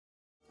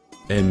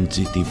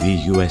MGTV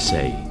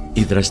USA.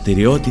 Οι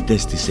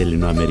δραστηριότητες της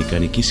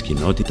ελληνοαμερικανικής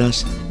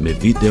κοινότητας με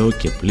βίντεο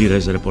και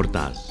πλήρες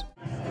ρεπορτάζ.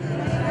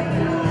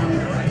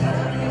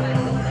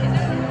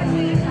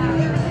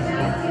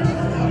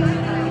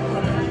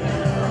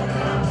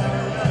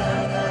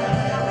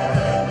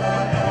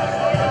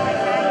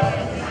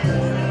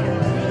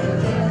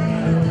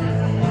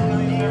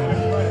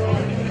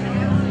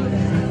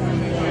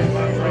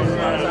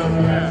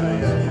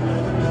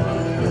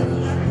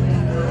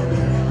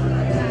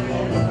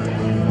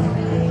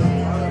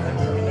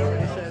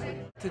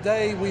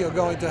 Today we are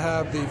going to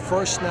have the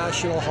first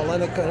National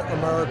Hellenic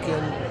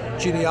American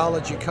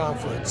Genealogy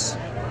Conference.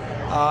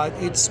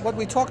 It's what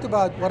I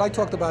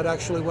talked about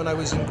actually when I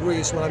was in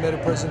Greece, when I made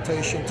a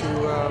presentation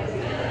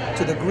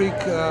to the Greek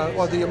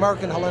or the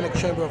American Hellenic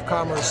Chamber of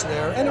Commerce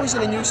there, and it was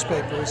in the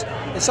newspapers.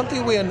 It's something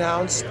we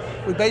announced.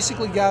 We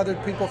basically gathered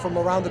people from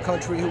around the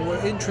country who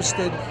were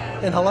interested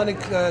in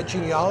Hellenic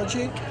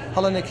genealogy,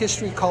 Hellenic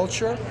history,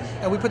 culture,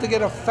 and we put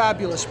together a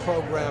fabulous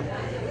program.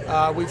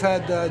 We've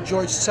had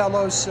George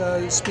Katsos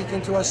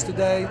speaking to us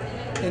today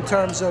in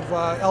terms of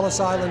Ellis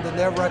Island and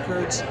their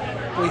records.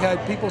 We had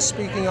people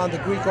speaking on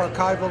the Greek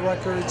archival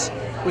records.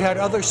 We had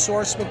other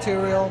source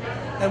material,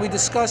 and we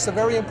discussed a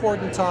very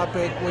important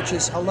topic, which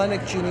is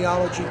Hellenic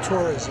genealogy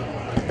tourism.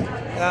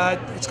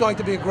 It's going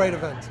to be a great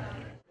event.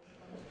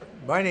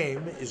 My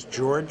name is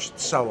George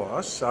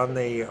Katsos. I'm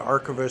the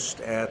archivist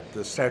at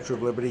the Statue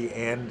of Liberty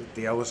and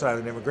the Ellis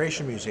Island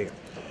Immigration Museum.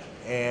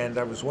 And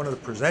I was one of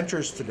the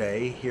presenters today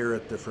here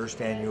at the first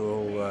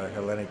annual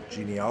Hellenic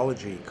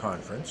Genealogy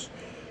Conference.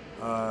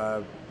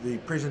 The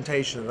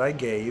presentation that I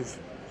gave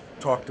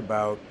talked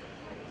about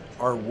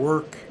our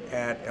work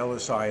at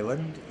Ellis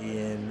Island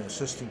in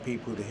assisting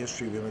people with the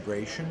history of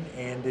immigration,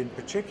 and in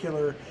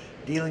particular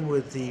dealing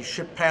with the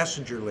ship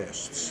passenger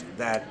lists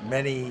that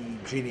many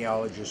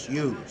genealogists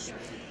use.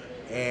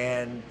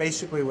 And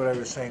basically what I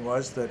was saying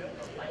was that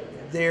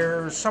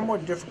they're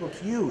somewhat difficult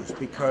to use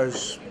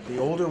because the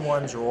older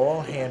ones are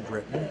all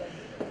handwritten,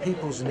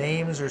 people's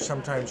names are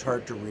sometimes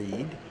hard to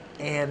read,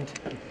 and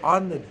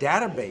on the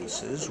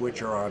databases, which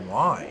are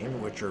online,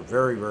 which are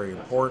very, very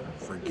important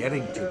for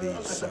getting to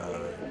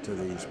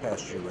these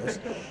passenger lists,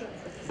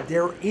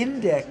 they're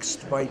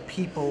indexed by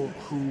people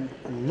who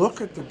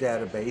look at the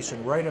database and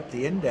write up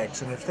the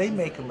index, and if they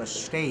make a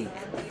mistake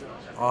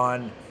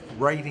on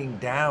writing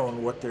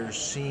down what they're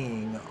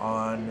seeing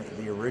on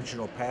the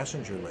original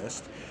passenger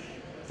list,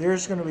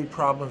 there's going to be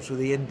problems with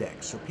the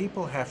index. So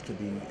people have to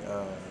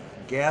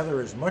gather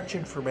as much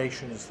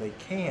information as they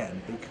can,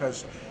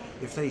 because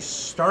if they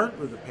start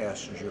with the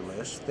passenger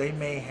list, they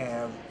may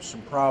have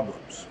some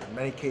problems. In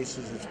many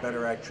cases, it's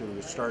better actually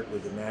to start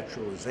with the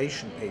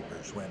naturalization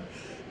papers when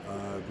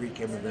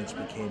Greek immigrants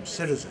became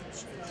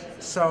citizens.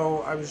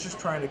 So I was just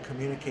trying to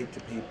communicate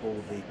to people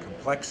the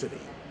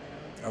complexity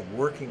of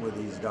working with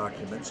these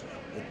documents.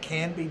 It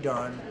can be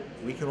done.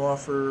 We can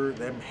offer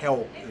them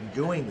help in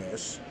doing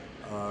this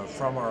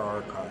from our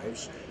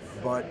archives,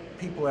 but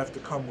people have to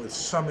come with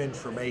some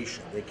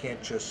information. They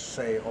can't just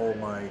say, oh,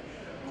 my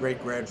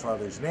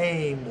great-grandfather's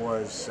name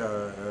was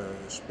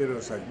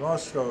Spiros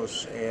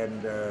Agnostos,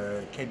 and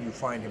can you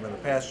find him on the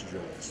passenger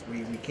list?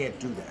 We can't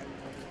do that.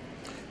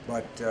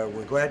 But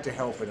we're glad to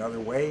help in other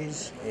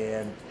ways,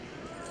 and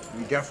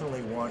we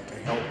definitely want to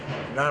help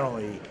not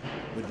only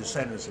the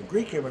descendants of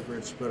Greek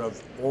immigrants, but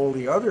of all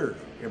the other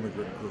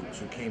immigrant groups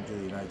who came to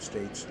the United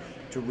States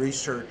to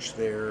research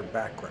their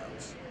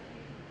backgrounds.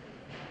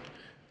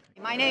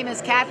 My name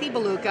is Kathy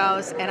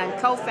Belukos, and I'm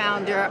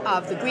co-founder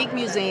of the Greek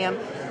Museum,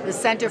 the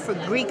Center for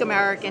Greek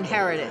American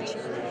Heritage.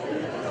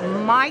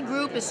 My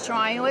group is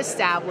trying to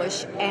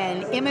establish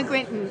an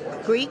immigrant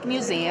Greek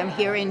museum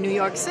here in New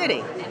York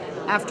City.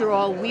 After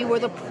all, we were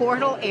the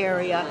portal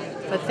area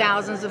for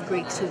thousands of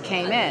Greeks who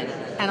came in.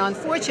 And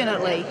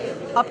unfortunately,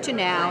 up to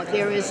now,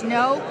 there is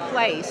no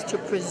place to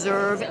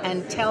preserve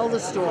and tell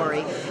the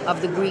story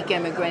of the Greek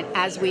immigrant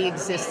as we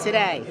exist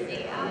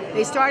today.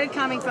 They started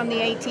coming from the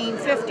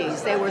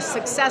 1850s. They were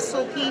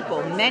successful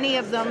people. Many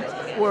of them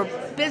were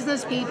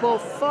business people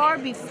far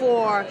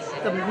before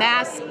the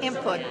mass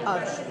input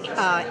of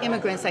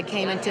immigrants that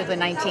came into the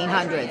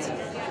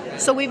 1900s.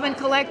 So we've been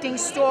collecting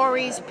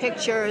stories,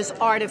 pictures,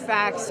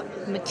 artifacts,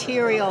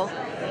 material,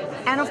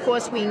 and of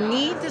course we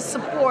need the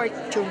support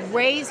to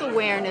raise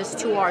awareness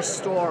to our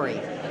story.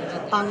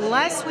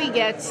 Unless we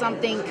get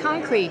something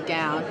concrete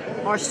down,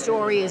 our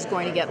story is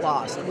going to get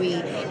lost.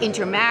 We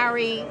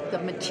intermarry, the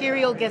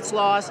material gets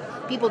lost,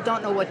 people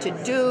don't know what to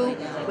do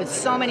with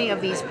so many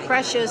of these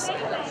precious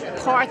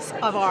parts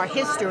of our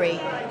history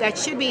that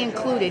should be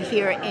included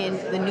here in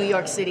the New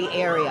York City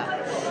area.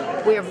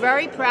 We're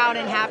very proud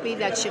and happy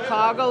that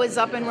Chicago is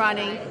up and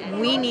running.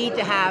 We need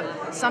to have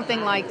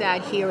something like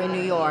that here in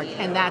New York,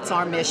 and that's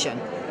our mission.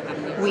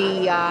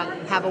 We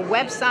have a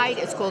website.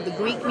 It's called the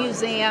Greek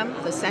Museum,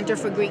 the Center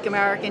for Greek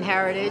American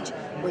Heritage.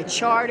 We're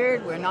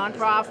chartered, we're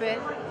nonprofit,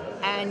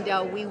 and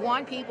we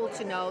want people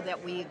to know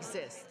that we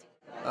exist.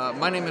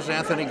 My name is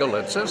Anthony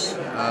Galitzis.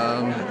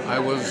 I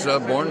was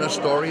born in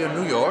Astoria,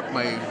 New York.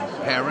 My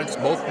parents,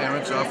 both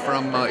parents are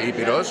from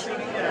Epiros.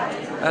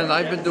 And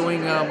I've been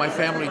doing my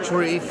family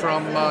tree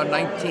from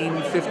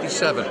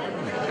 1957.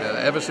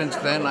 Ever since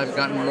then, I've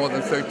gotten more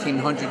than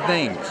 1,300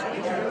 names.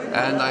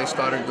 And I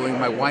started doing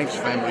my wife's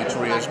family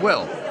tree as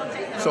well.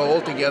 So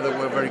altogether,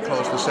 we're very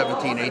close to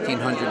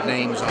 1,800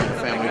 names on the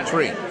family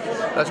tree.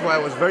 That's why I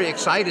was very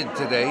excited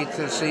today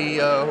to see,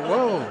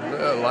 whoa,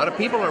 a lot of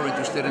people are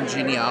interested in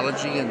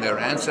genealogy and their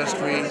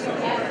ancestry.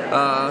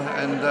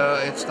 And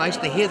it's nice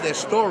to hear their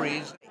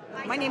stories.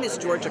 My name is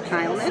Georgia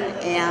Kyleman,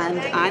 and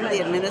I'm the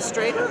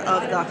administrator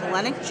of the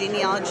Hellenic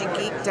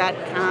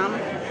GenealogyGeek.com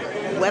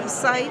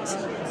website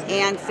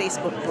and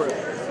Facebook group.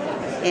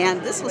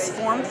 And this was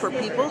formed for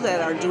people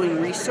that are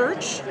doing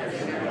research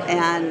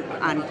and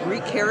on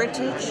Greek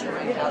heritage.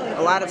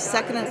 A lot of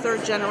second and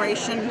third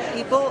generation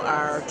people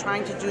are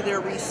trying to do their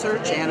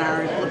research and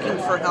are looking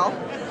for help.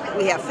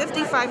 We have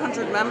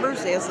 5,500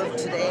 members as of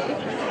today,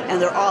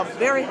 and they're all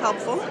very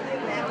helpful.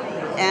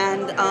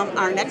 And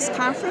our next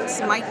conference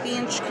might be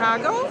in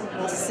Chicago.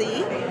 We'll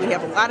see. We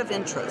have a lot of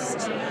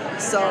interest.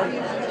 So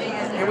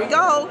here we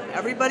go.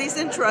 Everybody's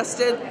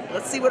interested.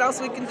 Let's see what else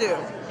we can do.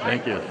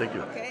 Thank you. Thank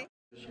you. Okay.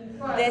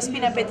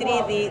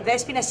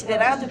 Δέσποινα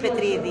Σιδεράτου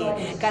Πετρίδη.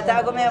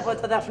 Κατάγομαι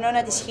από το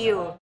Δαφνώνα της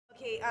Χίου.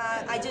 Okay,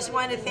 I just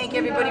want to thank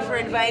everybody for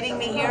inviting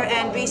me here,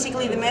 and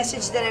basically the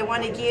message that I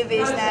want to give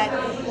is that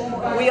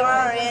we are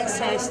our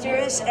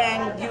ancestors,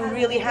 and you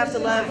really have to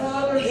love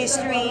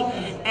history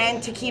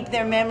and to keep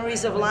their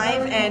memories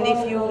alive, and if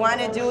you want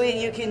to do it,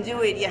 you can do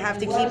it. You have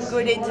to keep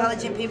good,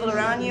 intelligent people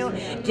around you,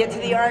 get to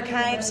the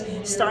archives,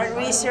 start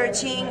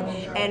researching,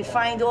 and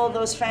find all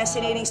those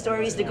fascinating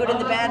stories, the good and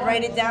the bad,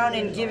 write it down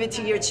and give it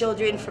to your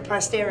children for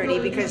posterity,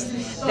 because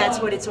that's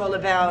what it's all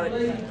about.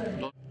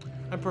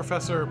 I'm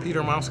Professor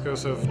Peter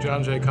Moskos of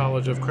John Jay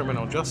College of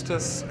Criminal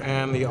Justice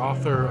and the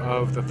author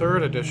of the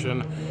third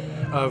edition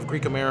of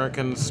Greek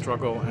American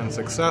Struggle and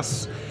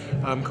Success,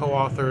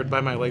 co-authored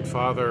by my late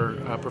father,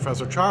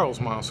 Professor Charles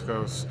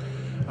Moskos,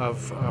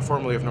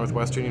 formerly of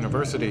Northwestern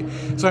University.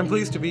 So I'm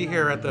pleased to be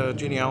here at the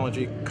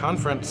Genealogy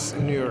Conference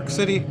in New York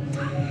City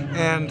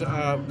and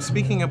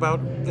speaking about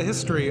the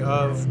history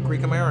of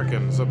Greek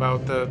Americans,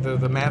 about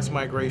the mass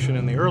migration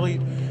in the early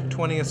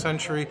 20th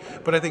century,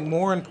 but I think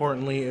more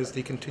importantly is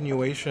the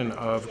continuation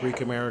of Greek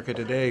America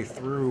today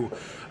through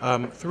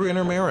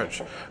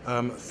intermarriage,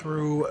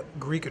 through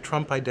Greek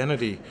Trump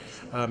identity,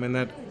 and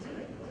that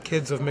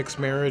kids of mixed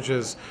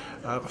marriages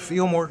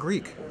feel more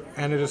Greek.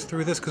 And it is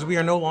through this, because we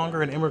are no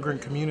longer an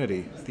immigrant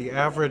community. The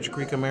average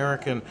Greek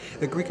American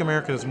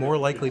is more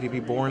likely to be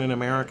born in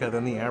America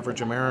than the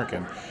average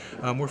American.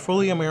 We're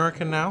fully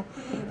American now,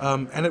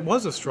 and it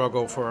was a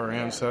struggle for our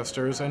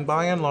ancestors, and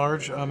by and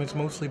large, it's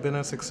mostly been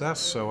a success,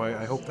 so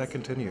I hope that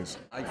continues.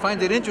 I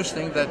find it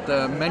interesting that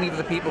many of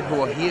the people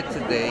who are here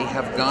today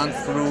have gone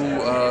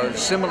through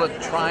similar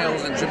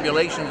trials and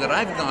tribulations that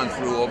I've gone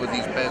through over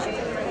these past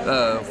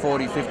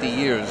 40, 50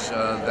 years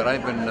that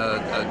I've been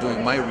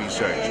doing my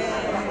research.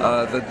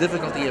 The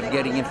difficulty of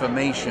getting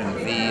information,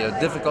 the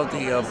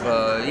difficulty of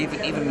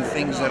even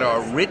things that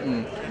are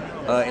written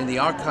in the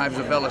archives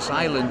of Ellis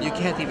Island, you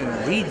can't even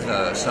read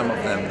some of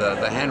them.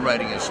 The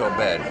handwriting is so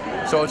bad.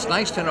 So it's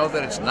nice to know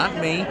that it's not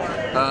me.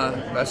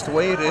 That's the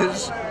way it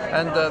is.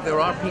 And there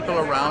are people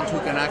around who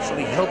can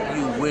actually help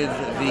you with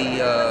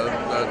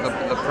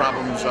the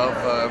problems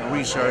of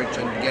research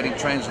and getting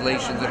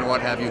translations and what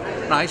have you.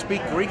 Now, I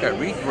speak Greek, I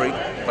read Greek,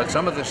 but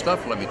some of this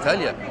stuff, let me tell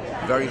you,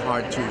 very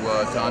hard to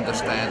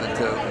understand and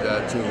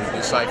to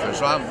decipher.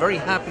 So I'm very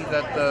happy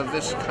that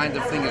this kind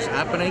of thing is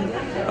happening.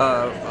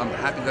 I'm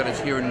happy that it's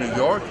here in New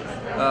York.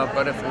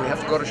 But if we have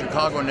to go to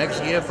Chicago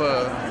next year for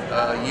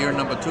year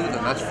number 2,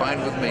 then that's fine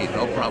with me,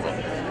 no problem.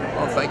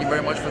 Well, thank you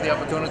very much for the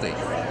opportunity.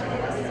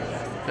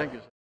 Thank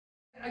you.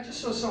 I just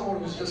saw someone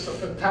who's just a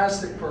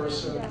fantastic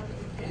person.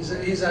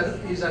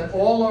 He's at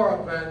all our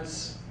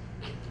events.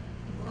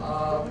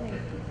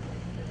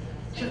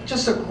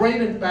 Just a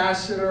great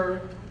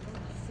ambassador.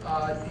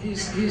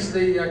 He's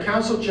the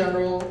Consul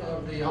General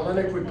of the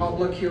Hellenic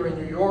Republic here in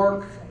New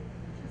York.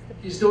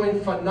 He's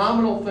doing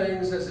phenomenal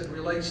things as it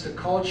relates to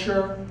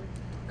culture,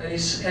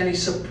 and he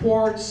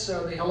supports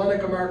the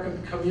Hellenic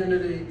American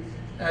community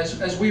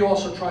as we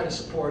also try to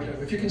support him.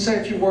 If you can say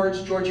a few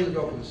words, George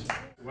Iliopoulos.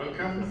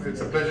 Welcome.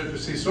 It's a pleasure to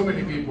see so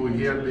many people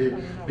here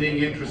being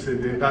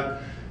interested in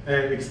that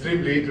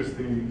extremely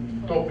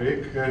interesting topic,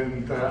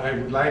 and I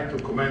would like to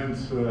commend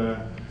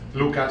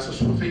Katsos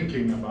for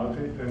thinking about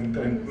it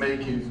and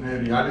make it a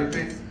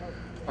reality.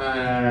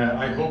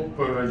 I hope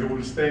you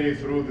will stay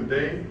through the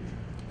day,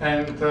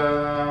 and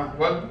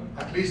well,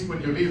 at least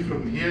when you leave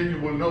from here, you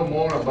will know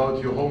more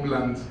about your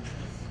homeland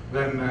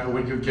than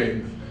when you came.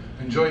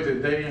 Enjoy the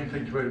day, and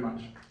thank you very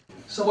much.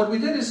 So what we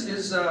did is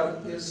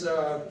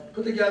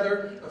put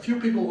together a few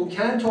people who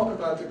can talk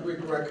about the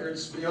Greek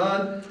records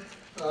beyond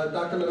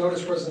Dr.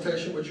 Minota's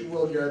presentation, which you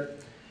will get.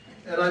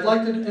 And I'd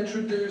like to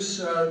introduce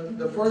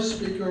the first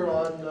speaker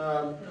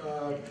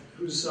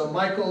who's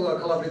Michael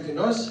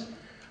Kalavritinos.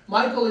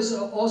 Michael is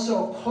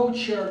also a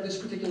co-chair of this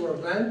particular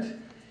event.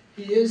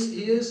 He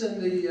is in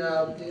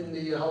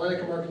the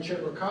Hellenic American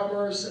Chamber of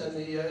Commerce and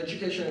the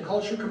Education and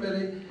Culture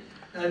Committee.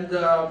 And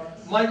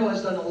Michael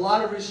has done a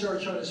lot of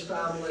research on his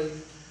family,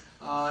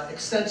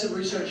 extensive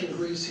research in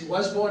Greece. He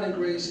was born in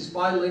Greece, he's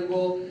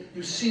bilingual.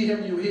 You see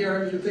him, you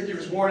hear him, you think he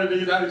was born in the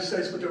United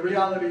States, but the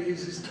reality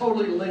is he's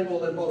totally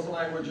lingual in both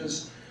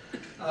languages.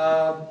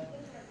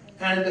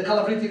 And the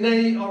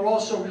Kalafritinei are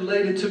also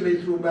related to me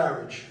through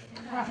marriage.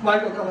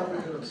 Michael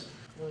Kalafritinos.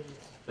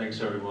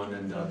 Thanks everyone,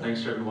 and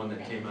thanks to everyone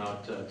that came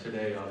out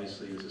today.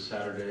 Obviously it's a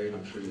Saturday, and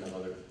I'm sure you have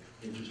other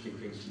interesting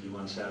things to do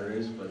on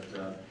Saturdays, but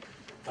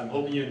I'm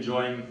hoping you're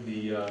enjoying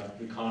the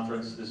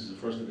conference. This is the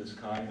first of its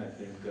kind. I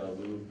think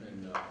Lou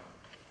and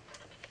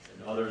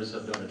others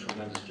have done a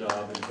tremendous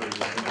job in putting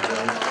this thing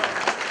together.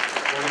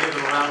 I want to give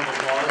them a round of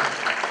applause.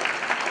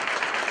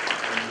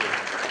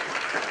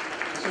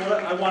 So what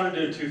I want to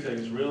do two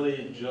things.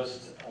 Really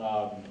just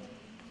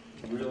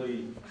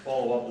really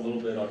follow up a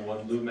little bit on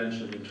what Lou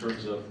mentioned in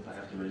terms of, I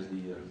have to raise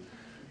the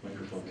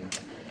microphone here.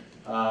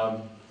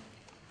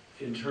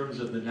 In terms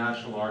of the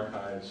National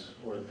Archives,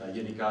 or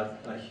Hellenic του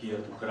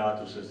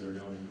Katsos as they're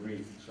known in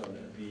Greek. So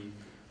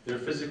they're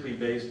physically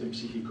based in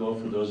Psychiko.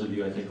 For those of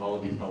you, I think all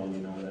of you probably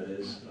know what that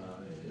is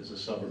a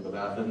suburb of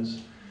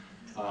Athens.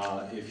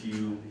 If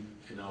you,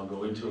 and I'll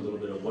go into a little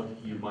bit of what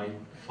you might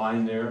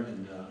find there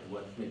and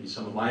what maybe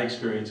some of my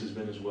experience has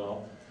been as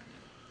well.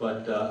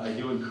 But I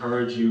do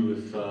encourage you,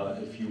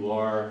 if you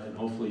are, and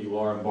hopefully you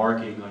are,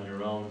 embarking on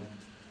your own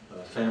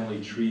family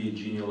tree,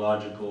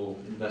 genealogical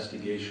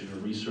investigation or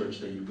research,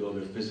 that you go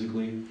there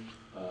physically.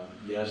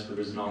 Yes, there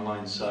is an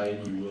online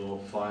site. You will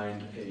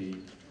find a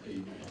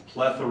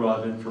plethora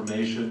of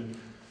information,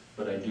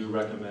 but I do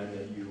recommend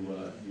that you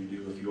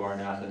do, if you are in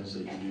Athens,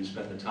 that you do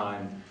spend the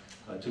time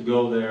to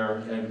go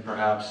there, and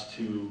perhaps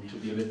to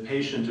be a bit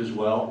patient as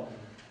well.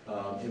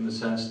 In the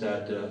sense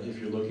that if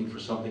you're looking for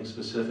something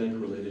specific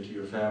related to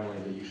your family,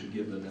 that you should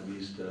give them at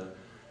least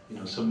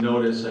some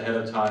notice ahead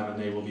of time,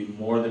 and they will be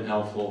more than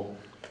helpful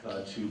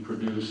to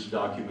produce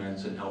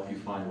documents and help you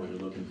find what you're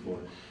looking for.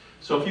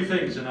 So a few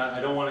things, and I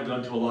don't want to go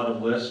into a lot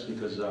of lists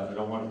because I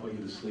don't want to put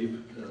you to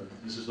sleep.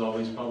 This is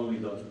always probably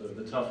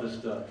the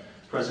toughest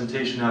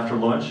presentation after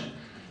lunch,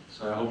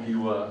 so I hope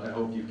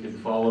you can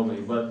follow me.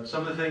 But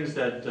some of the things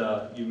that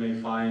you may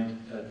find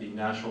at the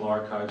National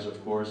Archives,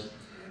 of course.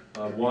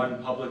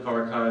 1, public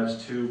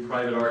archives. 2,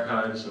 private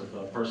archives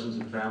of persons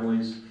and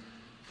families.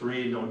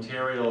 3,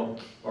 notarial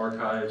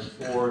archives.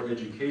 4,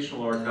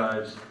 educational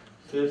archives.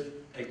 5th,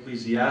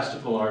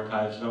 ecclesiastical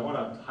archives. And I want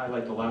to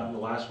highlight the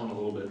last one a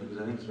little bit because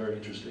I think it's very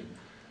interesting.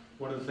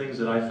 One of the things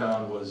that I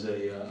found was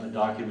a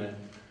document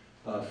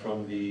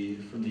from the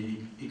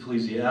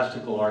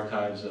ecclesiastical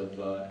archives of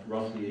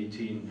roughly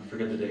I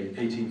forget the date,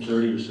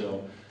 1830 or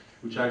so,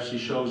 which actually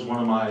shows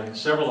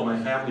several of my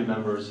family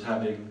members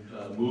having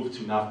moved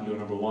to Nafplio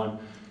 #1.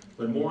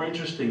 But more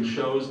interesting,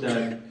 shows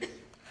that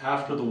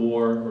after the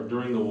war, or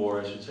during the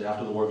war, I should say,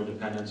 after the War of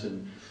Independence,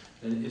 and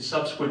in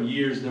subsequent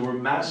years, there were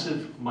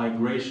massive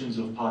migrations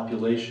of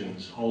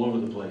populations all over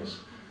the place.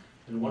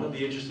 And one of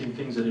the interesting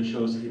things that it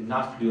shows in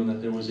Nafplio,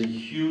 that there was a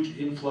huge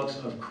influx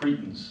of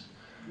Cretans.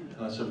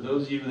 So for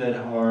those of you that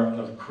are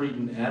of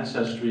Cretan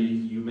ancestry,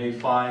 you may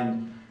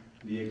find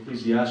the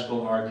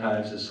ecclesiastical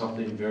archives as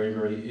something very,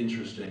 very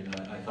interesting.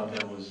 I thought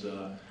that was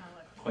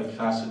quite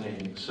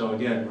fascinating. So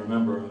again,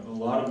 remember, a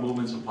lot of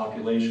movements of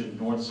population,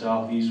 north,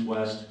 south, east,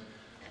 west.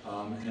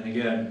 And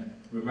again,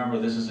 remember,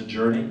 this is a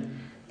journey.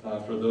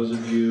 For those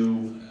of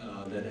you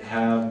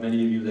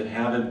many of you that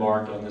have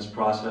embarked on this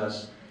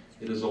process,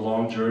 it is a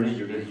long journey.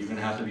 You're going to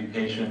have to be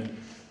patient.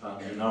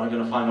 You're not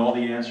going to find all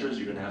the answers.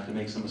 You're going to have to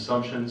make some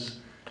assumptions.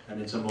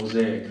 And it's a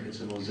mosaic. It's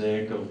a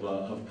mosaic of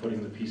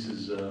putting the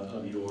pieces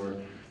of your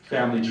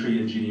family tree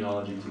and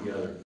genealogy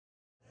together.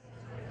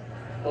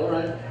 All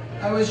right.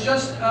 I was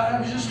just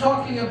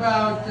talking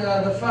about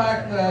the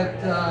fact that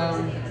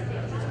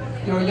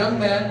you're a young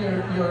man.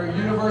 You're a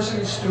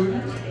university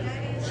student.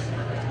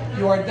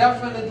 You are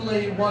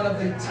definitely one of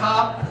the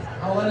top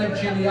Hellenic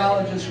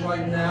genealogists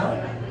right now,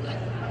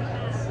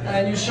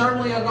 and you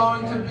certainly are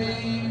going to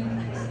be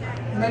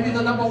maybe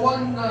the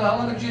 #1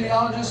 Hellenic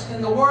genealogist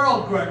in the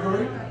world,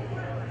 Gregory.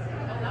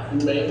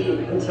 Maybe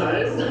in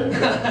time.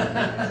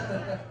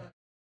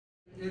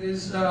 It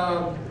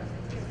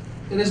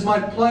is my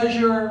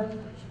pleasure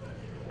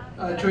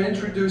to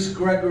introduce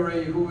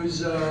Gregory, who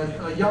is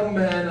a young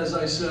man, as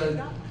I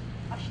said.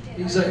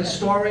 He's a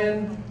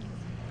historian.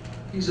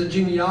 He's a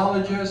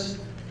genealogist.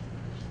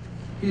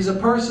 He's a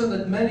person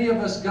that many of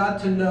us got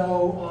to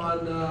know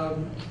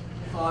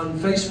on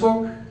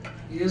Facebook.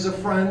 He is a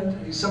friend.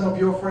 He's some of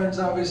your friends,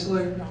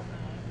 obviously.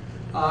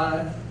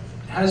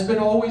 Has been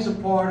always a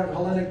part of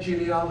Hellenic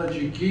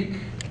Genealogy Geek.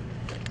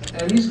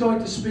 And he's going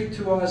to speak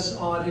to us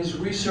on his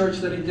research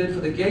that he did for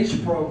the Gates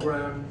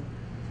program,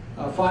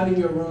 Finding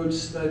Your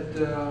Roots, that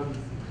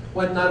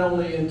went not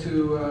only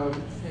into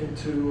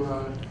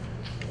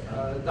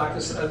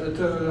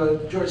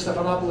George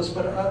Stephanopoulos,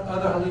 but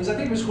other Hellenes. I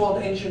think it was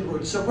called Ancient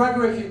Roots. So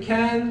Gregory, if you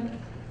can,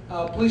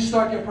 please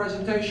start your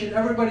presentation.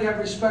 Everybody have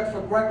respect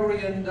for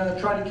Gregory and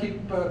try to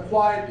keep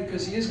quiet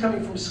because he is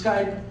coming from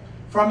Skype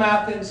from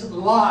Athens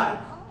live.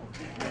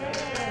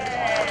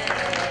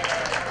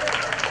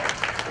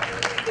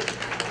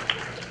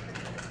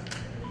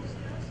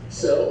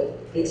 So,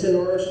 it's an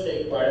honor to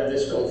take part in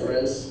this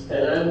conference,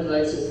 and I would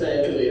like to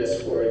thank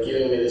Elias for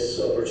giving me this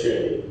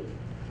opportunity.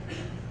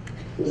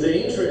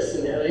 The interest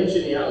in Hellenic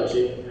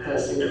genealogy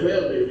has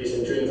incredibly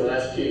risen during the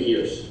last few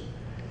years.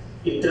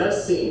 It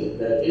does seem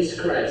that each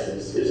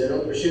crisis is an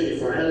opportunity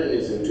for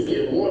Hellenism to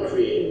get more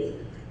creative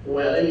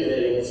while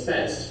emulating its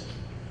past.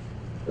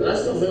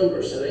 Last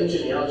November's Hellenic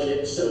genealogy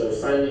episode of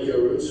Finding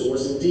Your Roots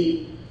was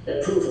indeed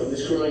a proof of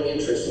this growing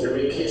interest in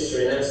Greek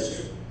history and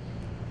ancestry.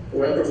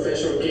 When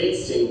Professor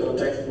Gates' team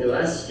contacted me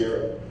last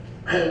year,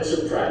 I was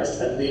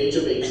surprised. At the age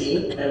of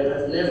 18, I would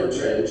have never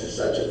dreamed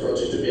such a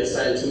project to be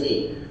assigned to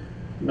me.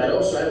 But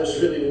also I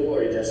was really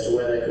worried as to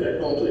whether I could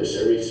accomplish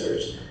the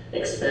research,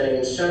 expanding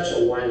in such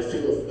a wide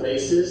field of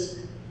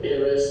places,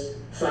 eras,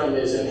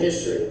 families, and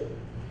history.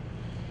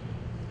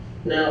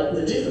 Now,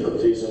 the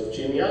difficulties of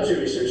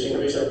genealogy research in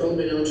Greece are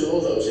probably known to all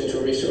those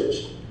into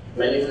research.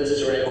 Many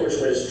villages'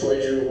 records were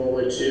destroyed during World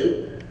War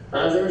II,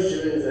 others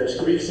during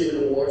the Greek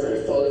Civil War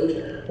that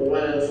followed,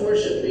 while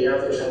unfortunately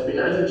others have been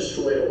either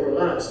destroyed or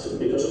lost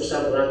because of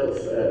some lack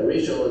of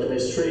regional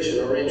administration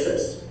or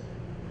interest.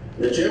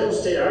 The General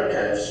State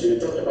Archives you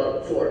talked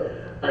about before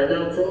are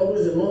now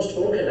probably the most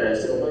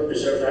organized and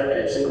well-preserved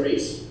archives in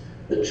Greece.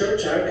 The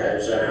church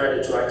archives are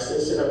harder to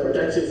access, and our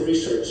productive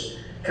research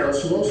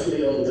counts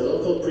mostly on the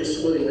local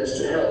priest's willingness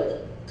to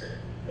help.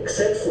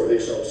 Except for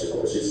these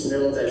obstacles, it's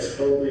known that it's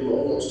probably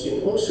almost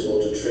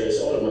impossible to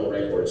trace Ottoman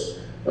records,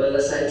 let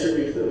aside to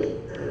read them.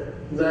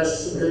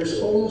 Thus, there's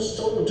almost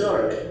total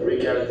dark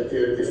regarding the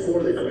period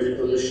before the Greek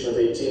Revolution of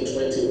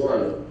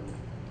 1821.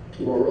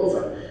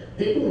 Moreover,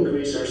 people in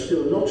Greece are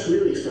still not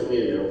really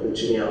familiar with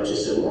genealogy,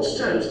 so most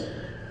times,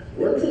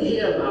 when they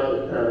hear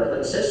about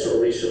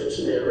ancestral research,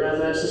 they're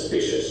rather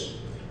suspicious.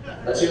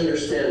 As you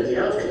understand, the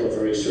outcome of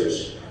the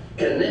research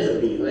can never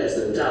be less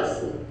than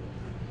doubtful.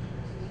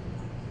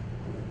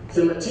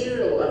 The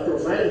material I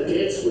provided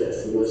Gates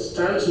with was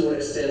times more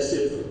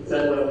extensive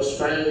than what was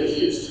finally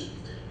used.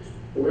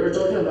 We're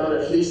talking about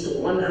at least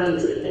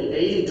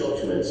 180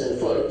 documents and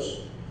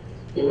photos.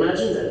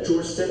 Imagine that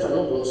George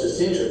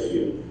Stephanopoulos'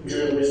 interview,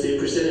 during which they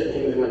presented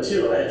him the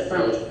material I had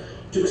found,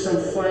 took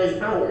some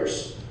 5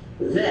 hours.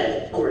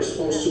 That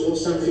corresponds to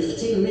some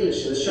 15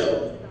 minutes in the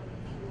show.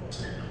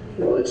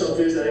 Well, it's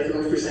obvious that I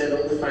cannot present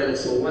all the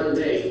findings in one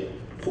day.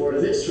 For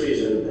this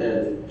reason,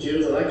 and due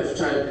to the lack of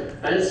time,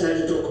 I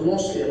decided to talk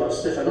mostly about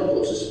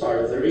Stephanopoulos'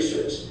 part of the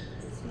research.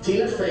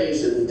 Tina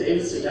Fey's and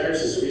David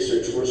Sedaris'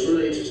 research was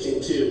really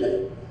interesting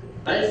too,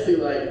 but I feel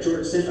like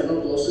George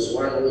Stephanopoulos'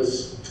 one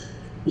was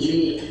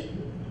unique.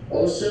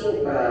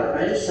 Also,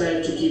 I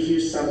decided to give you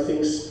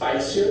something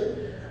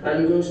spicier.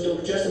 I'm going to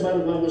talk just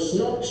about what was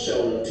not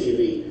shown on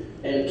TV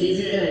and give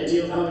you an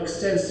idea of how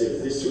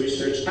extensive this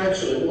research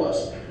actually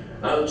was.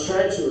 I'll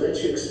try to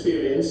let you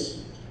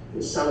experience,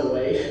 in some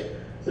way,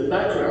 the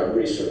background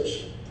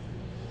research.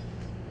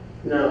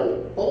 Now,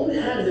 all we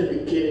had at the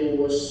beginning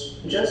was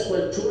just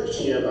what George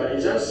knew about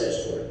his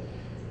ancestor.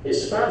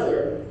 His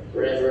father,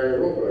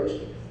 Reverend Robert,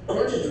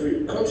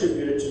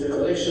 contributed to the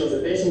collection of the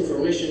base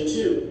information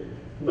too,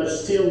 but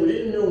still we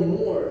didn't know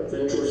more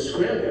than George's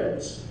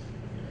grandparents.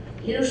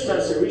 Here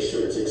starts the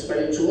research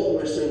expanding to all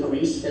Western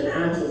Greece and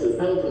half of the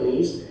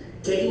Peloponnese,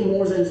 taking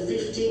more than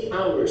 50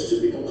 hours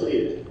to be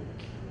completed.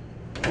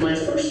 My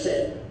first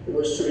step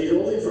was to read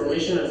all the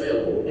information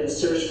available and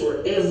search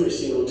for every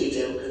single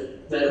detail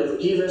that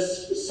could give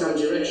us some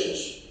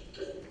directions.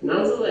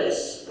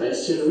 Nonetheless, I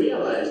soon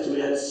realized we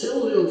had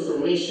so little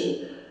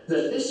information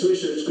that this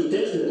research could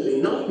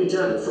definitely not be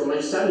done from my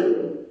study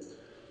room.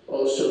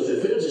 Also, the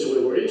villages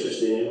we were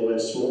interested in were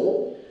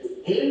small,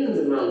 hidden in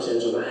the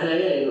mountains of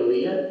Achaia and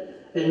Olia,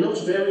 and not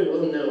very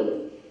well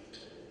known.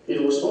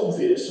 It was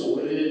obvious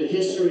we needed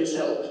history's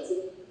help.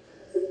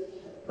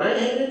 I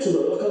headed to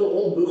the local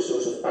old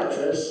bookstores of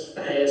Patras,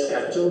 Achaia's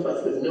capital,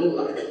 but with no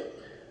luck.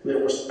 There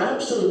was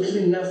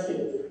absolutely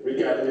nothing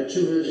regarding the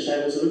 2 villages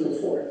I was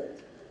looking for.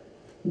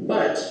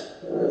 But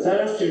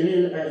that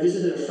afternoon I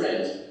visited a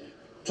friend,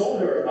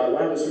 told her about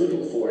what I was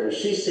looking for, and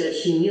she said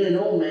she knew an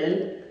old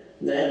man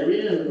that had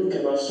written a book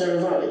about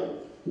Saravali,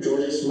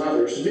 George's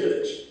mother's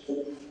village.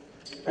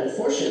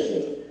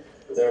 Unfortunately,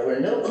 there were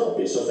no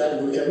copies of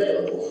that book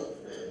available,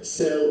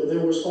 so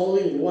there was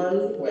only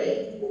one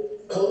way: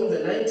 calling the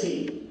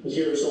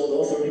 90-year-old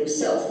author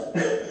himself.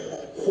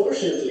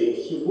 Fortunately,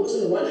 he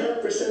wasn't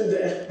 100%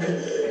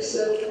 there,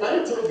 so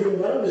I told him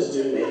what I was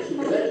doing, and he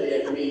gladly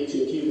agreed to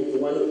give me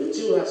one of the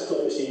 2 last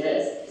copies he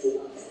had.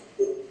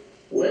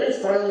 When I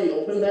finally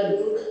opened that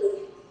book,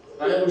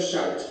 I was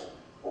shocked.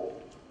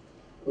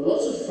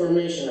 Lots of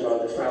information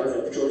about the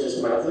family of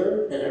George's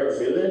mother and her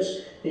village,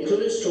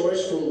 including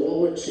stories from World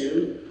War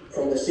II,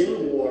 from the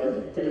Civil War,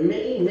 and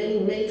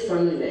many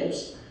family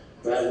names.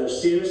 That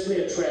was seriously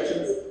a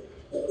treasure.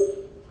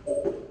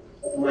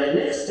 My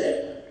next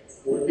step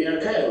would be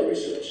archival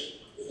research,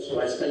 so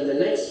I spent the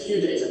next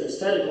few days at the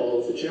study hall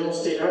of the General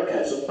State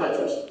Archives of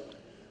Patras.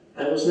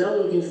 I was now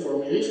looking for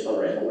municipal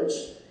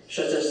records,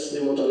 such as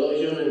the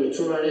Montologion and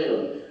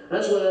Mitroarenon,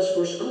 as well as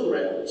for school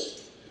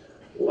records.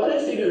 What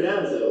I figured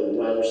out, though,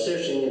 while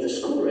researching in the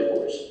school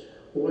records,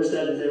 was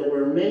that there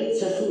were many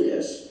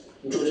Tsafoulias,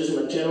 George's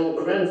maternal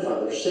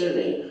grandfather's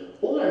surname,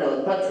 all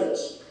around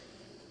Patras.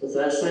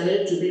 Thus, I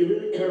need to be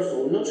really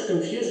careful not to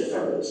confuse the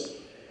families.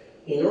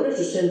 In order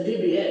to send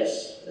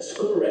PBS, a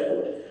school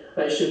record,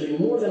 I should be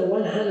more than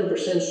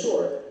 100%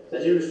 sure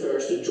that it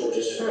refers to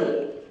George's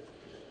family.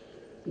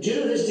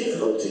 Due to this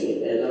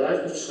difficulty and a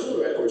lack of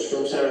school records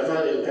from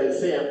Saravali and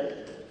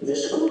Califea, the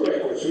school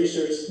records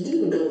research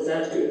didn't go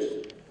that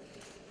good.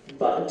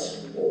 But,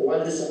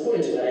 while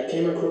disappointed, I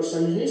came across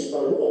some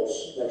municipal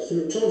laws that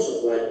threw tons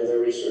of light on the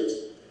research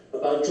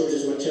about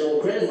George's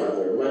maternal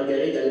grandmother,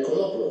 Margarita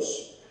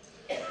Nikolopoulos.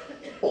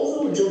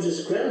 Although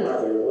George's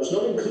grandmother was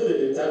not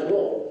included in that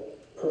law,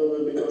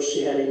 probably because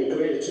she had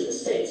immigrated to the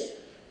States,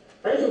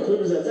 I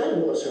concluded that that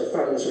was her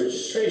family's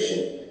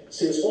registration,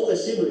 since all the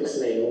siblings'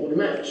 names would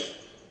match.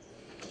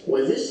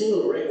 With this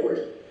single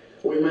record,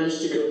 we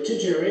managed to go 2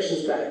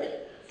 generations back,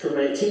 from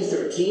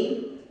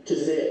 1913 to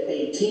the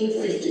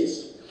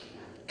 1850s.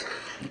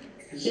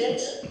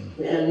 Yet,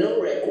 we had no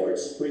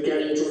records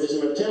regarding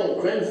George's maternal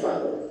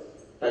grandfather,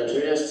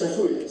 Andreas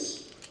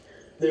Tsafoulias.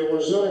 There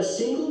was not a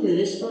single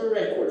municipal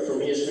record from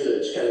his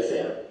village,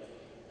 Califea.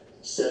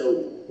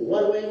 So,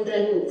 what way would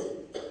I move?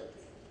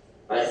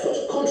 I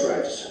thought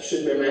contracts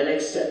should be my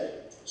next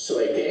step, so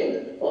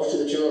again, off to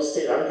the General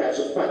State Archives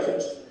of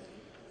Patras.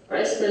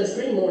 I spent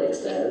 3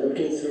 mornings there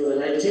looking through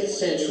the 19th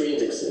century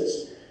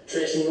indexes,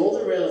 tracing all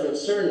the relevant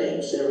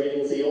surnames and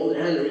reading the old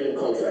handwritten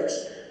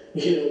contracts,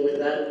 with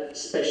that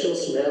special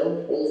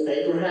smell old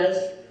paper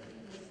has.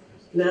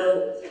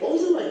 Now,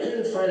 although I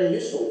couldn't find a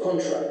useful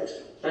contract,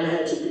 I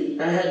had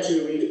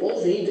to read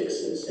all the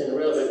indexes and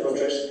relevant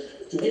contracts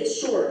to get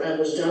sure I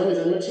was done with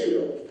that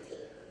material.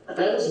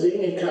 I was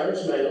being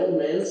encouraged by an old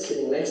man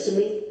sitting next to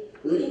me,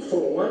 looking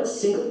for one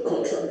single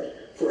contract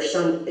for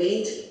some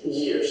 8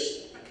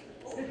 years.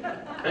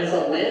 I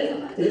thought,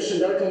 man, you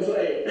should not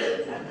complain.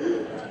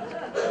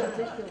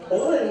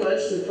 All I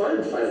managed to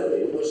find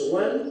finally was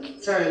one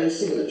tiny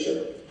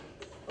signature,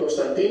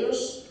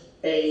 Konstantinos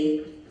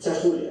A.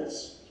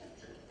 Tsafoulias.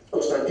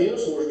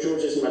 Konstantinos was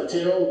George's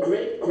maternal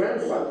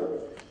great-grandfather,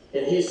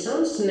 and his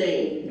son's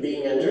name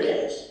being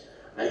Andreas,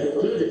 I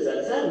concluded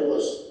that that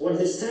was what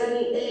this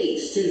tiny A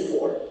stood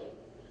for.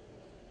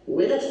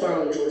 We had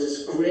found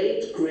George's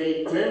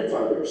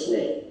great-great-grandfather's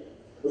name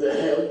with the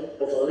help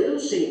of a little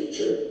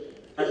signature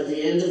at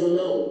the end of a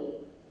loan.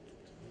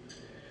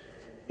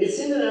 It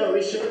seemed that our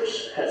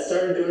research had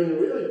started going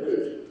really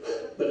good,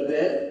 but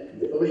then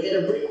we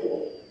hit a brick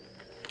wall.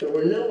 There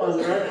were no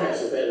other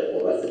archives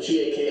available at the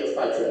GAK of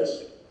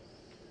Patras.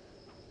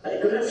 I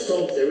could have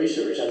stopped the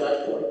research at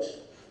that point.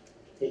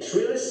 It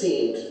really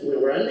seemed we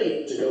were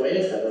unable to go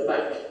any further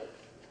back.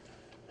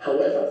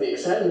 However, the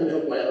excitement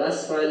of my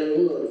last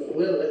finding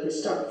will let me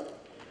start.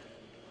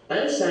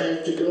 I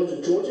decided to go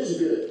to George's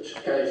village,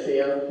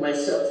 Califea,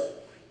 myself.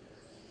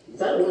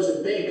 That was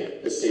a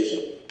big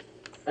decision.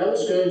 I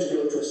was going to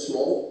go to a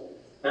small,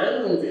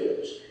 unknown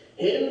village,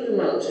 hidden in the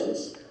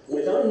mountains,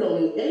 without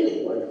knowing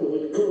anyone who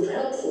would prove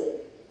helpful.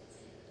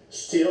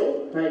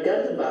 Still, I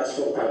got the bus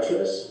from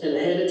Patras and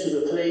headed to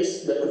the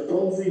place that could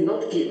probably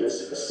not give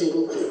us a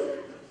single clue.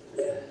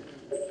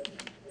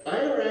 I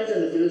arrived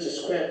at the village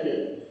square at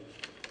noon.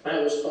 I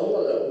was all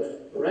alone.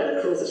 Right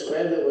across the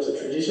square there was a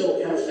traditional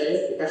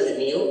cafe, the Café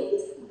Neo,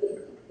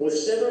 with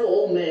several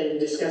old men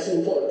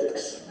discussing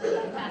politics.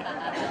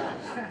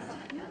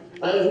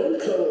 I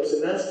went close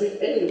and asked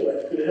if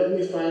anyone could help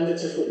me find the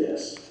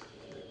Tsafoulias.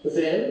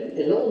 Then,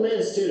 an old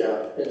man stood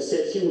up and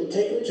said he would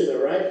take me to the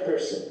right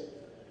person.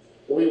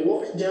 We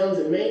walked down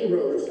the main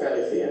road of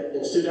Califea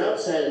and stood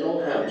outside an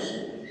old house.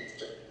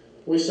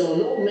 We saw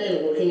an old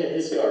man working at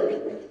his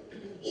garden.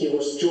 He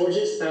was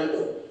George's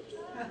uncle.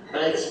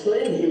 I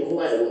explained him who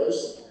I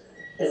was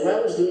and what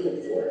I was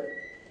looking for.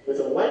 With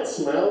a wide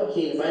smile,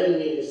 he invited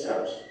me in his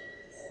house.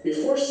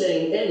 Before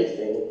saying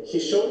anything, he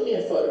showed me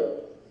a photo.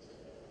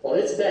 On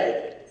its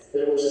back,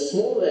 there was a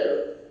small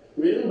letter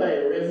written by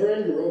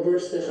Reverend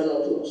Robert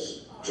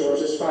Stephanopoulos,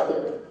 George's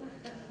father.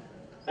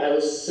 I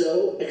was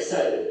so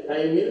excited.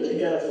 I immediately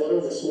got a photo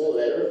of the small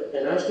letter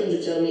and asked him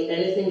to tell me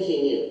anything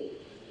he knew.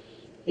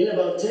 In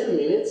about 10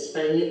 minutes,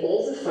 I knew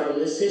all the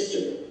family's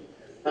history,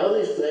 how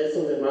they fled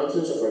from the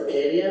mountains of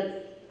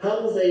Arcadia,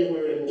 how they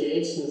were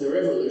engaged in the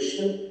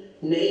revolution,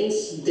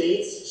 names,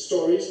 dates,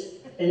 stories,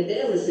 and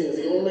everything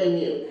the old man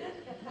knew.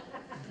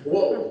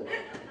 Whoa!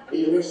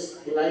 It was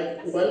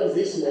like one of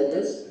these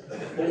moments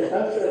when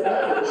after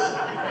hours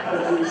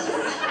of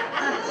research,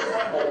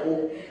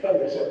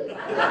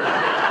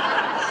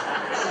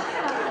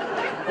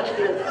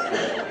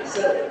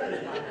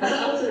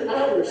 after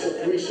hours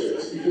of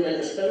research, you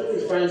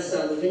unexpectedly find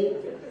something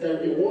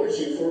that rewards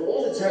you for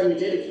all the time you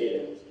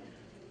dedicated.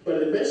 But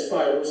the best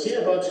part was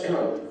yet about to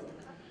come.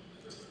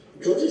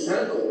 George's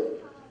uncle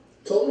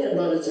told me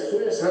about the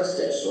Tsafoulias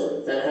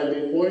ancestor that had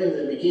been born in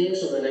the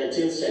beginnings of the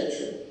 19th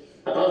century,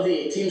 about the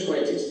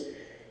 1820s.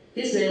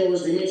 His name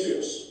was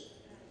Demetrius.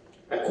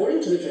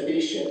 According to the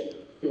tradition,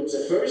 he was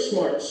a very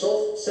smart,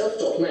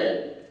 self-taught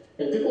man,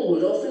 and people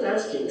would often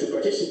ask him to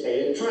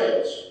participate in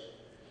trials.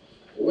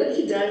 When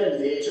he died at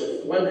the age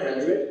of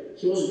 100,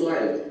 he was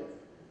blind.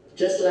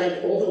 Just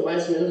like all the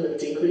wise men of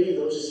antiquity,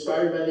 those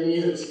inspired by the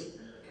muse.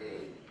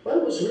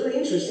 What was really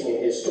interesting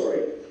in his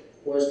story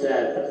was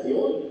that at the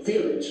old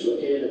village,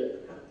 located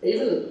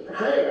even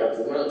higher up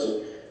the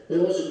mountain,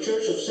 there was a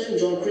church of St.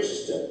 John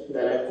Chrysostom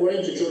that,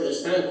 according to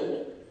George's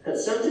uncle, had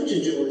something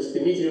to do with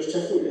Demetrios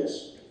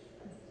Tsafoulias.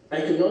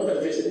 I could not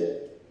but visit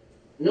it.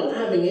 Not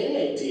having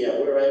any idea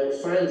where I would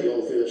find the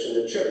old village and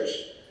the church,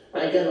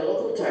 I got a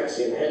local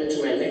taxi and headed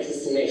to my next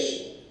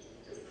destination.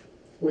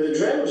 With the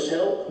driver's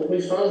help, we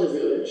found the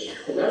village,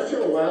 and after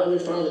a while we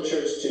found the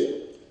church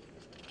too.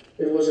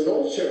 It was an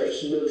old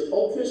church built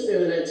obviously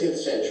in the 19th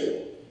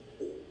century.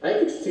 I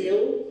could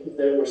feel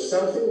there was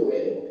something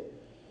waiting.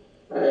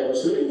 I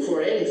was looking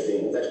for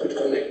anything that could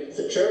connect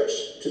the church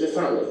to the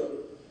family.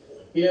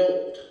 You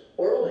know,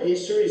 oral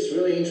history is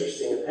really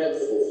interesting and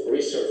helpful for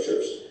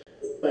researchers,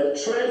 but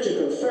trying to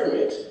confirm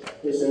it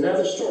is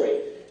another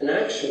story, and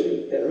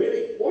actually a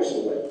really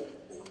important one.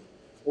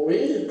 We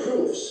needed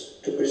proofs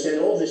to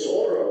present all this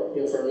oral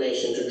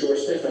information to George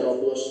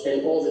Stephanopoulos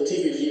and all the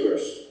TV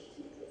viewers.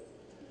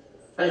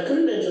 I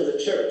couldn't enter the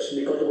church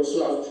because it was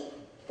locked.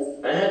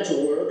 I had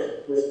to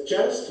work with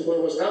just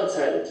what was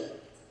outside it.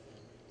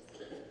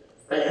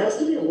 I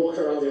hastily walked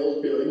around the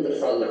old building but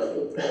found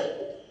nothing.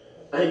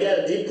 I got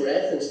a deep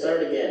breath and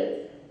started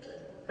again.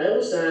 I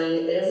was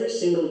eyeing every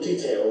single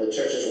detail on the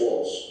church's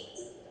walls.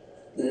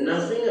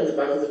 Nothing at the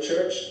back of the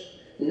church,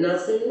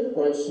 nothing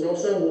on its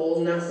northern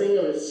wall, nothing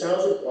on its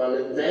southern one,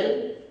 and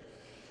then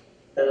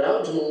a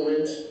loud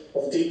moment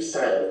of deep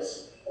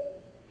silence.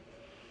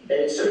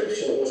 An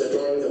inscription was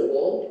adorning the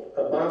wall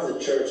above the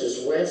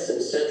church's west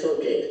and central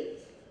gate.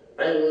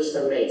 I was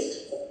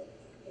amazed.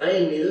 I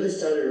immediately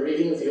started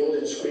reading the old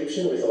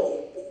inscription with awe.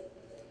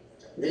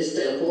 This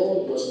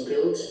temple was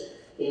built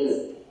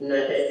in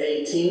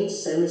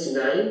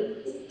 1879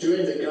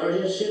 during the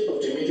guardianship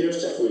of Demetrios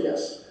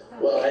Tsafoulias.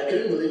 Well, I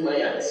couldn't believe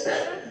my eyes.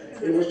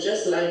 It was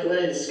just like when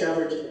I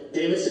discovered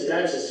David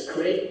Sedaris'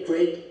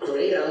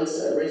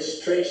 great-great-great-aunt's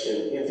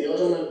registration in the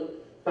Ottoman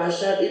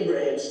Pasha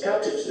Ibrahim's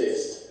captives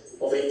list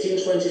of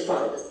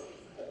 1825.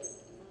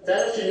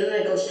 That afternoon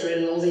I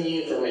concentrated all the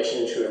new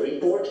information into a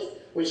report,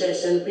 which I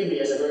sent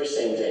PBS the very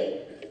same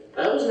day.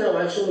 I was now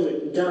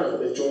actually done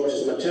with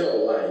George's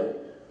maternal line,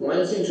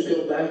 wanting to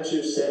go back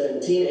to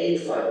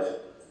 1785.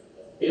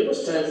 It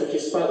was time for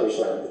his father's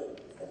line.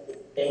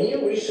 A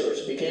new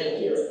research began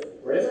here.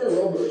 Reverend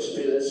Robert's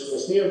village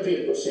was near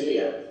Pyrgos,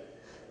 Ilia.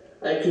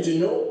 I could do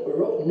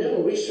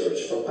no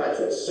research from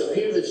Patras, so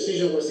here the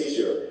decision was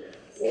easier.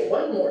 For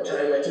one more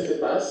time I took the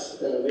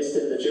bus and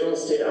visited the General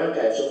State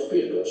Archives of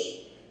Pyrgos.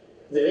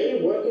 The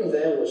lady working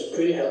there was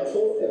pretty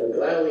helpful and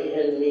gladly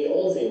handed me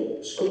all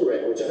the school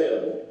records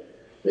available.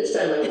 This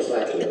time I was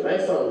lucky. I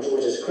found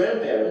George's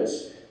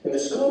grandparents in the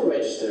school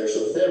registers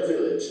of their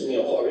village,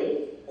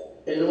 Neohori,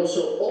 and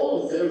also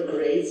all of their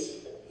grades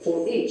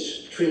for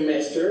each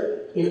trimester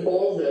in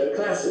all their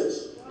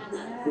classes.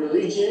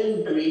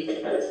 Religion,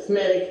 Greek,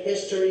 arithmetic,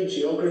 history,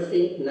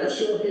 geography,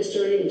 natural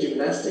history,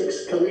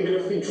 gymnastics,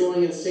 calligraphy,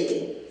 drawing, and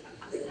singing.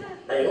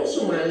 I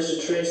also managed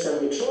to trace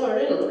some Mitra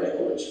Arena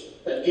records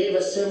that gave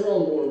us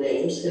several more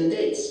names and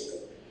dates.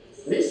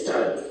 This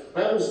time,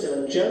 I was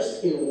done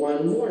just in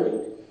one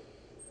morning.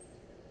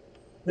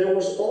 There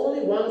was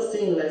only one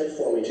thing left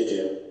for me to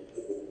do.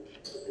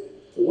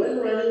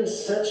 When running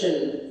such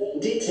a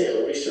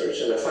detailed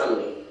research on a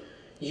family,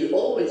 you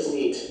always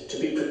need to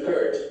be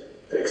prepared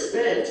to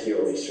expand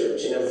your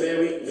research in a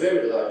very,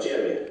 very large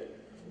area.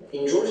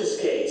 In George's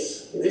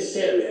case, this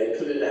area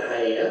included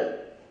Achaia,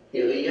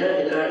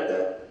 Ilia, and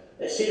Arta,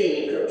 a city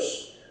in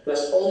Igros,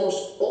 plus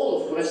almost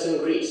all of western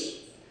Greece.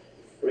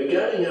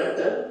 Regarding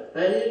Arta,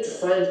 I needed to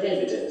find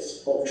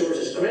evidence of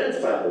George's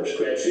grandfather's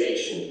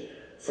graduation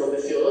from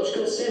the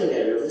theological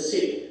seminary of the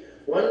city,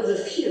 one of the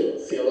few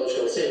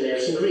theological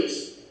seminaries in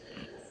Greece.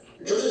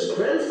 George's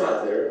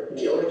grandfather,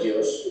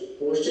 Georgios,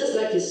 was just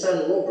like his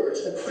son Robert,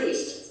 a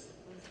priest.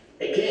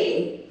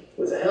 Again,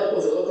 with the help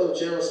of the local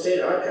General State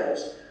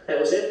Archives, I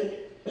was able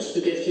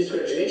to get his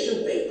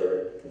graduation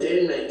paper,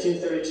 dated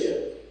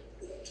 1932.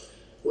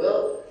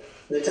 Well,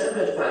 the time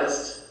had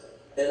passed,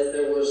 and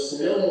there was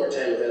no more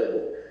time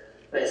available.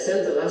 I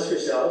sent the last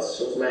results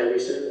of my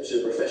research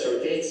to Professor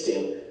Gates'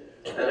 team,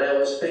 and I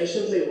was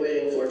patiently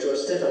waiting for George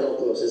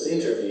Stephanopoulos'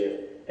 interview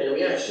and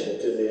reaction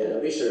to the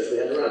research we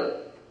had run.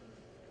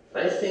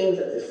 I think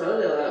that the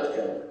final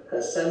outcome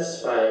has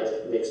satisfied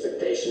the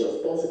expectation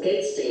of both the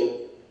Gates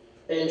team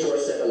and George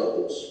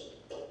Stephanopoulos.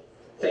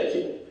 Thank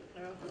you.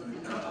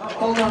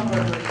 Hold on,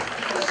 Gregory.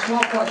 A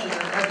small question.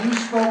 Have you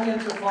spoken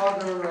to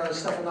Father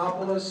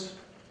Stephanopoulos?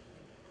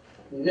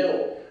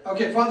 No.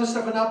 Okay, Father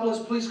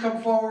Stephanopoulos, please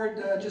come forward.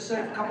 Just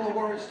say a couple of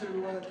words to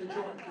George.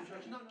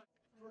 No.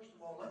 First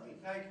of all, let me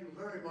thank you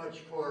very much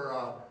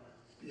for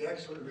the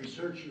excellent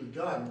research you've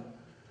done.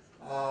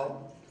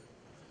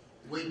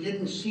 We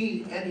didn't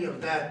see any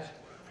of that,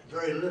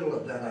 very little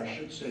of that, I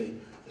should say,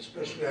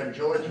 especially on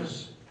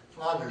George's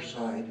father's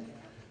side,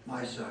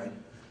 my side,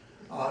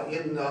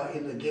 in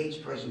the Gates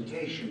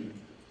presentation,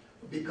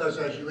 because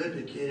as you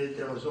indicated,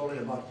 there was only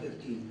about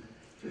 50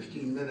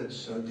 15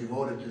 minutes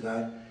devoted to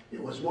that.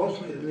 It was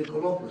mostly the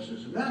Nicolopoulos,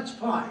 and that's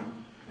fine,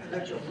 and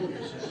that's your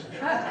Futis.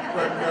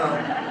 But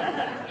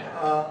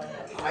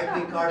I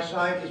think our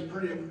side is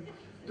pretty.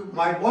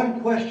 My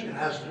one question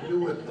has to do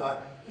with,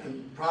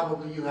 and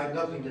probably you had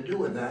nothing to do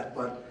with that,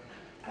 but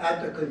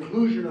at the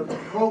conclusion of the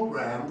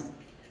program,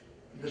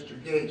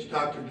 Mr. Gates,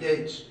 Dr.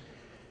 Gates,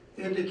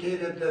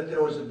 indicated that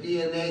there was a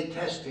DNA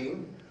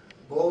testing,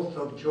 both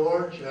of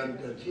George and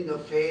Tina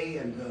Fey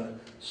and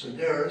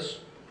Sedaris.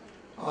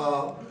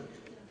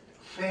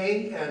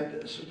 Fey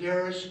and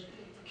Sedaris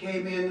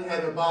came in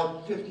at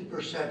about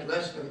 50%,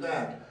 less than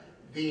that,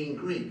 being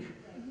Greek.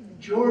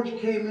 George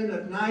came in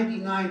at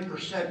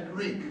 99%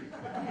 Greek,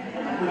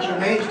 which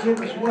amazed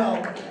him as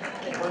well,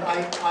 but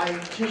I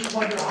just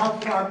wonder how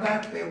far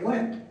back they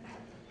went.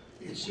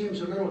 It seems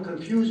a little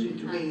confusing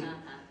to me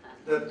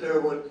that there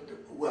would,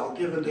 well,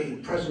 given the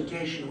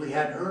presentation we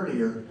had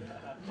earlier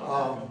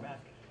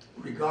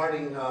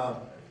regarding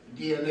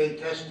DNA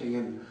testing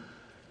and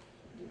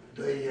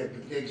the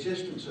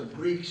existence of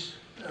Greeks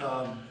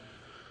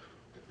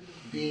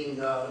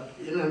being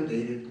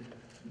inundated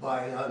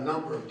by a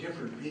number of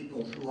different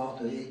people throughout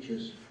the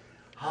ages,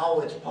 how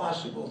it's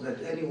possible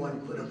that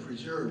anyone could have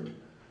preserved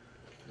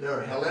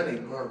their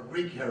Hellenic or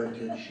Greek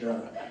heritage,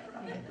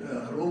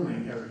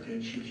 Roman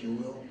heritage, if you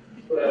will.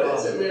 Well,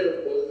 it's a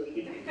miracle.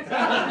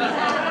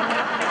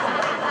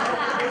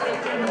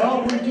 Well,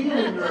 we're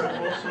dealing with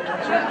miracles, so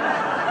that's it.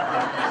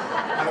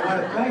 I want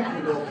to thank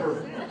you, though,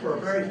 for a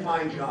very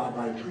fine job.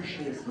 I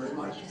appreciate it very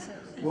much.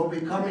 We'll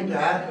be coming to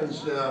Athens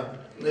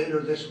later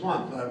this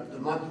month, the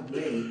month of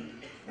May,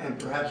 and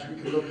perhaps we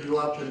can look you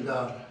up and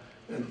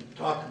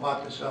talk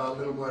about this a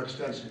little more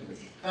extensively.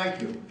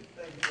 Thank you.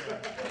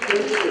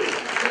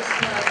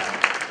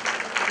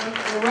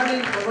 We're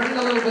running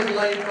a little bit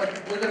late, but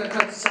we're going to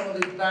cut some of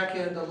the back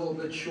end a little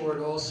bit short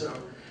also.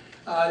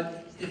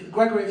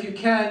 Gregory, if you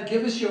can,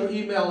 give us your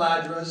email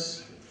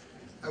address,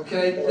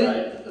 okay?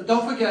 Right.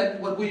 Don't forget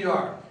what we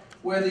are.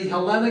 We're the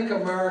Hellenic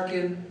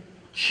American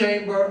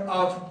Chamber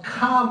of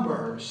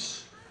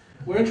Commerce.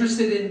 We're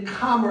interested in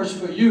commerce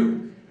for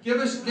you. Give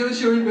us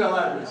your email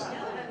address.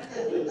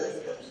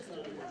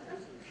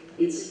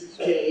 It's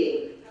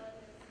K.Gregory.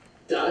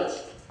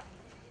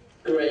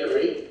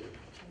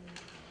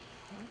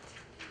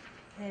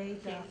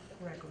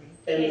 K.Gregory.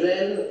 And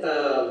then,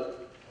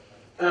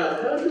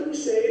 how do we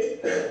say it?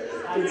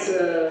 It's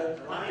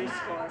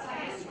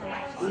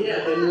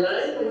yeah, and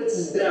line which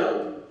is down.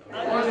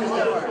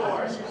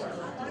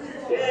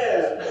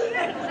 Yeah.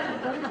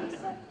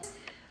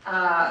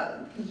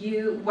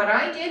 What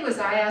I did was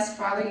I asked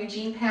Father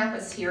Eugene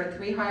Pappas here at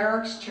Three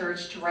Hierarchs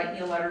Church to write me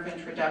a letter of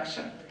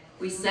introduction.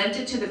 We sent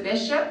it to the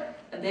bishop,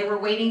 and they were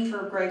waiting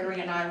for Gregory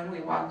and I when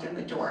we walked in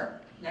the door.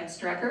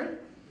 Next record.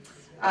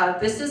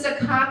 This is a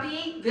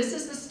copy. This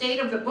is the state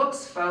of the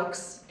books,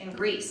 folks, in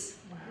Greece.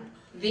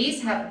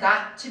 These have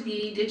got to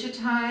be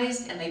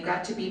digitized, and they've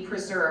got to be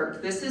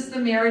preserved. This is the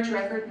marriage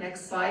record,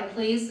 next slide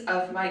please,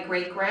 of my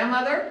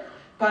great-grandmother,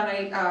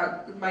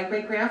 my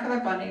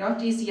great-grandfather,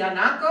 Baniotis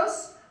Giannakos.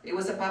 It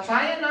was a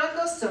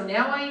Papaiannakos, so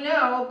now I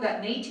know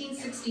that in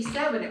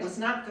 1867, it was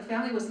not, the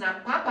family was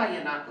not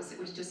Papaiannakos, it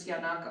was just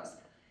Giannakos,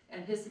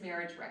 and his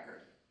marriage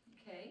record,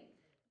 okay?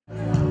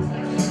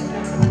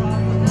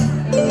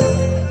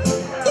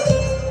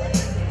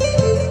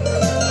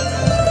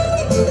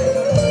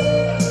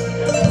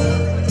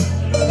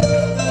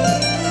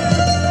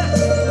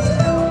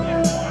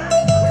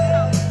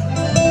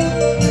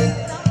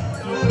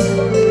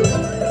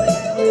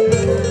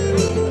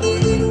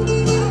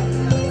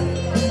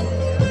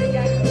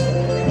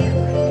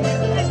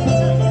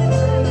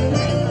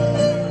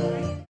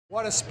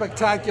 What a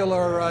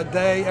spectacular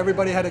day.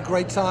 Everybody had a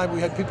great time.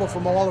 We had people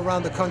from all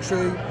around the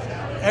country.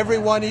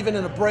 Everyone, even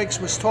in the breaks,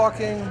 was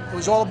talking. It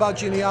was all about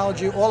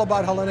genealogy, all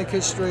about Hellenic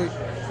history.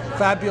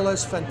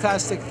 Fabulous,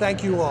 fantastic. Thank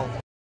you all.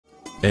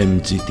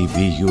 MGTV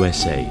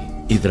USA.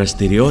 Οι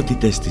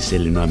δραστηριότητες της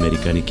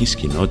ελληνοαμερικανικής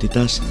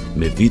κοινότητας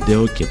με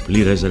βίντεο και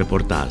πλήρες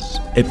ρεπορτάζ.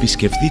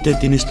 Επισκεφτείτε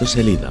την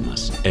ιστοσελίδα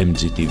μας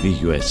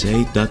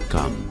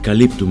mgtvusa.com.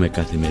 Καλύπτουμε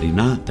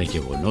καθημερινά τα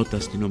γεγονότα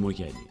στην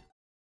Ομογένεια.